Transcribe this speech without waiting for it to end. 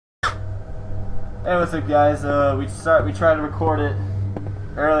Hey, what's up, guys? We tried to record it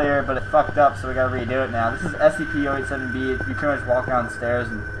earlier, but it fucked up, so we gotta redo it now. This is SCP-087-B. You pretty much walk downstairs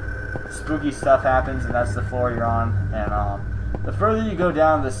and spooky stuff happens, and that's the floor you're on. And the further you go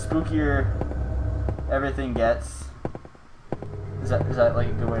down, the spookier everything gets. Is that like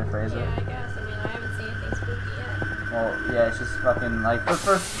a good way to phrase it? Yeah, I guess. I mean, I haven't seen anything spooky yet. Well, yeah, it's just fucking like first.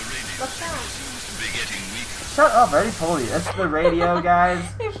 What's that? Shut up! I already told you. It's the radio, guys.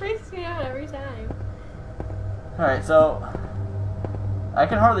 It freaks me out every time. Alright, so I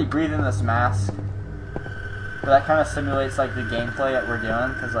can hardly breathe in this mask, but that kind of simulates like the gameplay that we're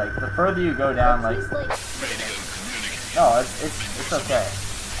doing, because like the further you go down, like no, it's okay.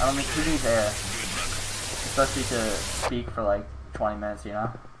 I don't think who needs air, especially to speak for like 20 minutes, you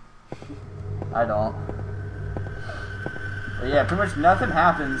know. I don't. But yeah, pretty much nothing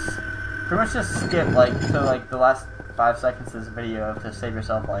happens. Pretty much just skip like to like the last 5 seconds of this video to save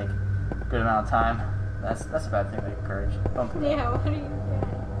yourself like a good amount of time. That's a bad thing to encourage. Don't do that. Yeah, what are you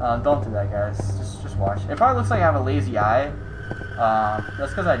doing? Don't do that, guys. Just watch. It probably looks like I have a lazy eye.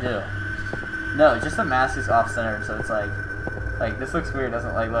 That's because I do. No, just the mask is off center, so it's like this looks weird.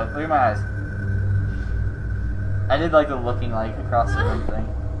 Doesn't like look at my eyes. I did like the looking like across the room thing.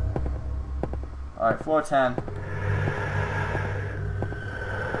 All right, floor 10.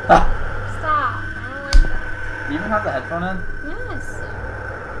 Stop! I don't like that. Do you even have the headphone in? Yes.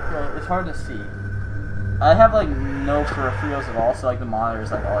 Yeah, it's hard to see. I have like no peripherals at all, so like the monitor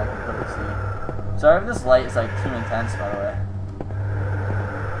is like all I can clearly see. Sorry if this light is like too intense, by the way.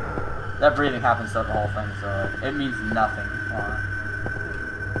 That breathing happens throughout the whole thing, so like, it means nothing.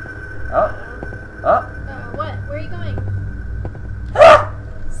 What? Where are you going?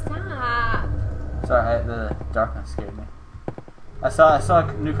 Stop! Sorry, the darkness scared me. I saw a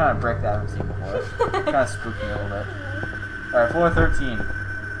new kind of brick that I haven't seen before. Kind of spooked me a little bit. All right, floor 13.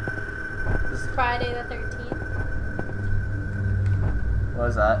 This is Friday the 13th. What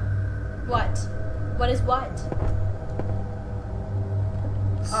is that? What? What is what?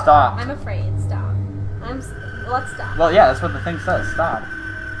 Stop. I'm afraid. Stop. Let's stop. Well, yeah, that's what the thing says. Stop.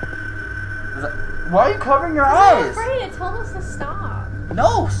 Why are you covering your eyes? I'm afraid. It told us to stop.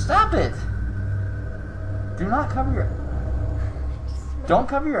 No, stop it. Do not cover your. Don't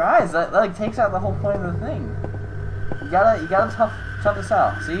cover your eyes. That like takes out the whole point of the thing. You gotta tough this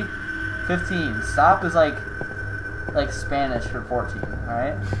out. See, 15. Stop is like Spanish for 14. All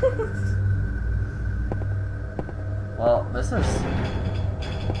right. Well, this is.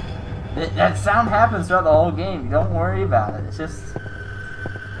 That sound happens throughout the whole game. Don't worry about it. It's just.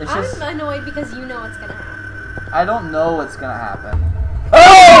 I'm annoyed because you know what's gonna happen. I don't know what's gonna happen.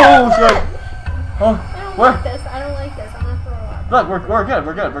 Oh shit! Oh, I don't like this. I don't like this. I'm gonna throw up. Look, we're good.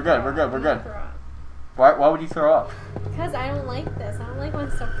 We're good. Why would you throw up? Because I don't like this. I don't like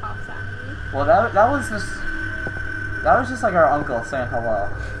when stuff pops out of me. Well, that was just like our uncle saying hello.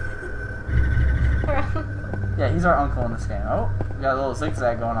 Our uncle. Yeah, he's our uncle in this game. Oh, we got a little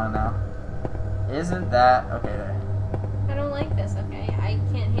zigzag going on now. Isn't that okay? There. I don't like this. Okay, I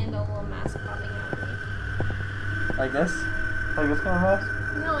can't handle a little mask popping out of me. Like this? Like this kind of mask?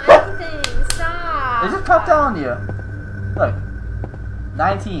 No, anything. Stop. It just popped out on you. Look,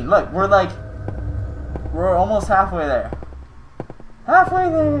 19. Look, we're almost halfway there. Halfway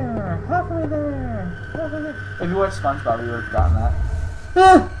there. If you watched SpongeBob, you would have gotten that.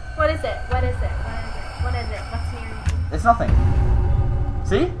 What is it? What's near you? It's nothing.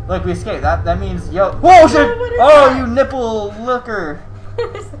 See? Look, we escaped. That means yo. Whoa, shit! Oh, that? You nipple looker.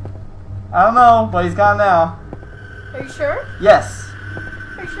 I don't know, but he's gone now. Are you sure? Yes.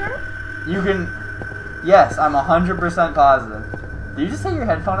 Are you sure? You can. Yes, I'm 100% positive. Did you just take your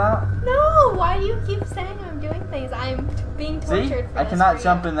headphone out? No. Why do you keep saying I'm doing things? I'm being tortured. See? For I this cannot for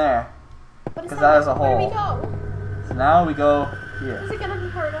jump you. in there. Because that is a hole. Where do we go? So now we go here. Is it gonna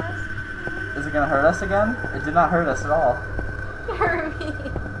hurt us? Is it gonna hurt us again? It did not hurt us at all. Hurt me.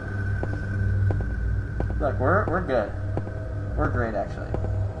 Look, we're good. We're great, actually.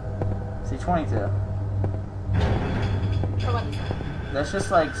 See, 22. Or what is that? That's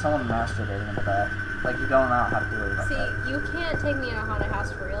just like someone masturbating in the back. Like you don't know how to worry about that. See, you can't take me in a haunted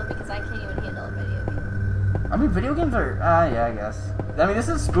house for real because I can't even handle a video game. I mean, video games are, yeah, I guess. I mean, this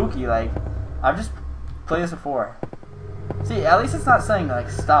is spooky, like, I've just played this before. See, at least it's not saying, like,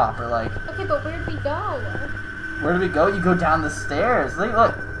 stop, or like... Okay, but where'd we go? Where do we go? You go down the stairs.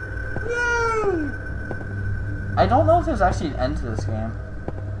 Look! Yay! I don't know if there's actually an end to this game.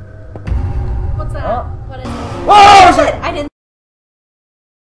 What's that? Oh. What is it? Oh, shit! I didn't...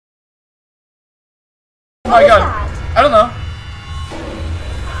 Oh my god. That? I don't know.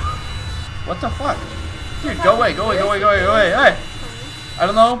 What the fuck? Dude, go away. Hey! I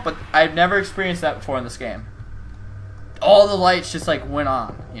don't know, but I've never experienced that before in this game. All the lights just like went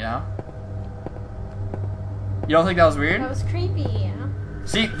on, you know? You don't think that was weird? That was creepy, yeah.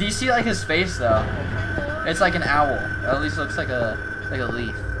 See, do you see like his face though? It's like an owl. Or at least it looks like a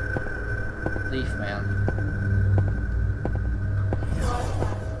leaf. Leaf man.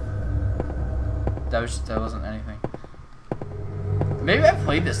 That wasn't anything. Maybe I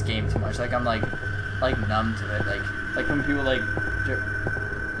played this game too much. Like I'm like numb to it. Like when people like.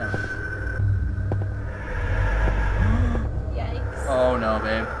 No. Yikes. Oh no,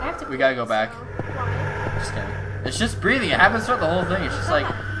 babe. I have to We gotta go back. Why? Just kidding. It's just breathing. It happens throughout the whole thing. It's just like,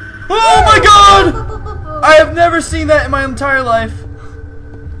 oh my god! I have never seen that in my entire life.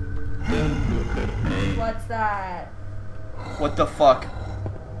 What's that? What the fuck?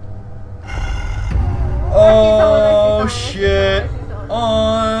 Oh shit!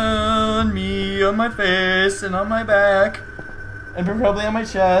 On me, on my face, and on my back, and probably on my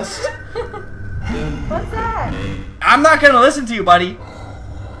chest. What's that? I'm not gonna listen to you, buddy.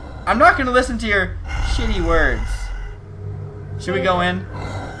 I'm not gonna listen to your shitty words. Should we go in?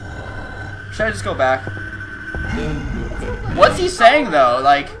 Should I just go back? What's he saying though?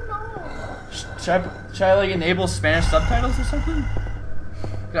 Like, should I like enable Spanish subtitles or something?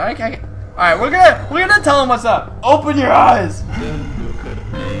 Alright, we're gonna tell him what's up. Open your eyes.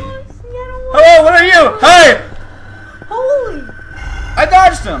 Hello, what are you? Hey! Holy! I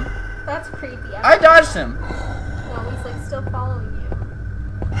dodged him. That's creepy. I dodged him. No, he's like still following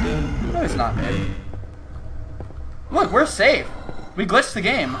you. No, he's not, babe. Look, we're safe. We glitched the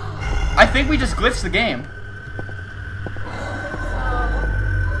game. I think we just glitched the game.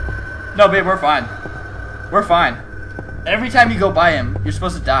 No, babe, we're fine. We're fine. Every time you go by him, you're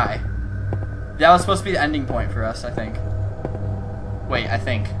supposed to die. That was supposed to be the ending point for us, I think. Wait, I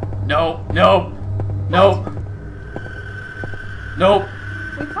think. Nope, nope, nope. Nope.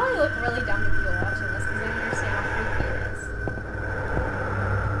 We probably look really dumb to people watching this because they don't understand how freaky it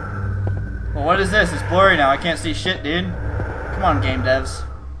is. Well, what is this? It's blurry now. I can't see shit, dude. Come on, game devs.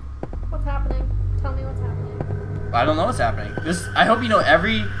 What's happening? Tell me what's happening. I don't know what's happening. I hope you know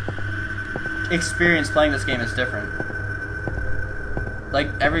every experience playing this game is different. Like,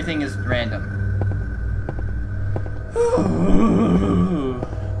 everything is random.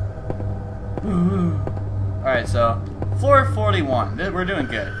 Alright, so floor 41. We're doing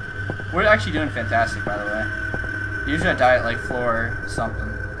good. We're actually doing fantastic, by the way. Usually I die at like floor something.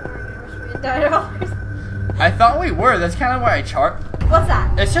 Darn, I wish we had died ours. I thought we were. That's kind of why I chart. What's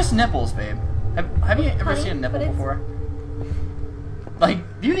that? It's just nipples, babe. Have you ever Honey, seen a nipple but it's- before? Like,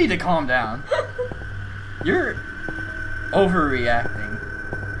 you need to calm down. You're overreacting.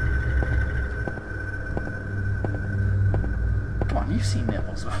 Come on, you've seen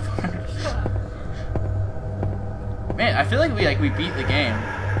nipples before. Shut up. Man, I feel like we beat the game.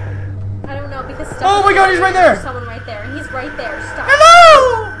 I don't know because stuff. Oh my god, he's right there! There's someone right there, and he's right there. Stop.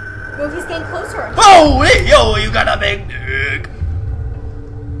 Hello! No, he's getting closer. Oh, hey, yo, you got a big dick.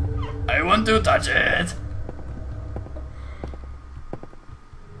 I want to touch it.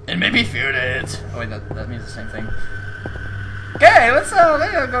 And maybe feel it. Oh wait, that means the same thing. Okay, let's go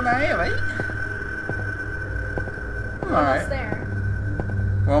now, right? We're almost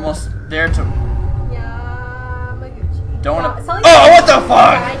there. We're almost there to. Yamaguchi. Don't wanna. Yeah, Oh, what the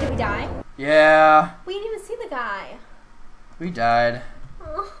fuck? Did we die? Yeah, We didn't even see the guy. we died.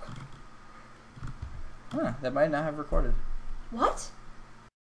 Oh. Huh, that might not have recorded. What?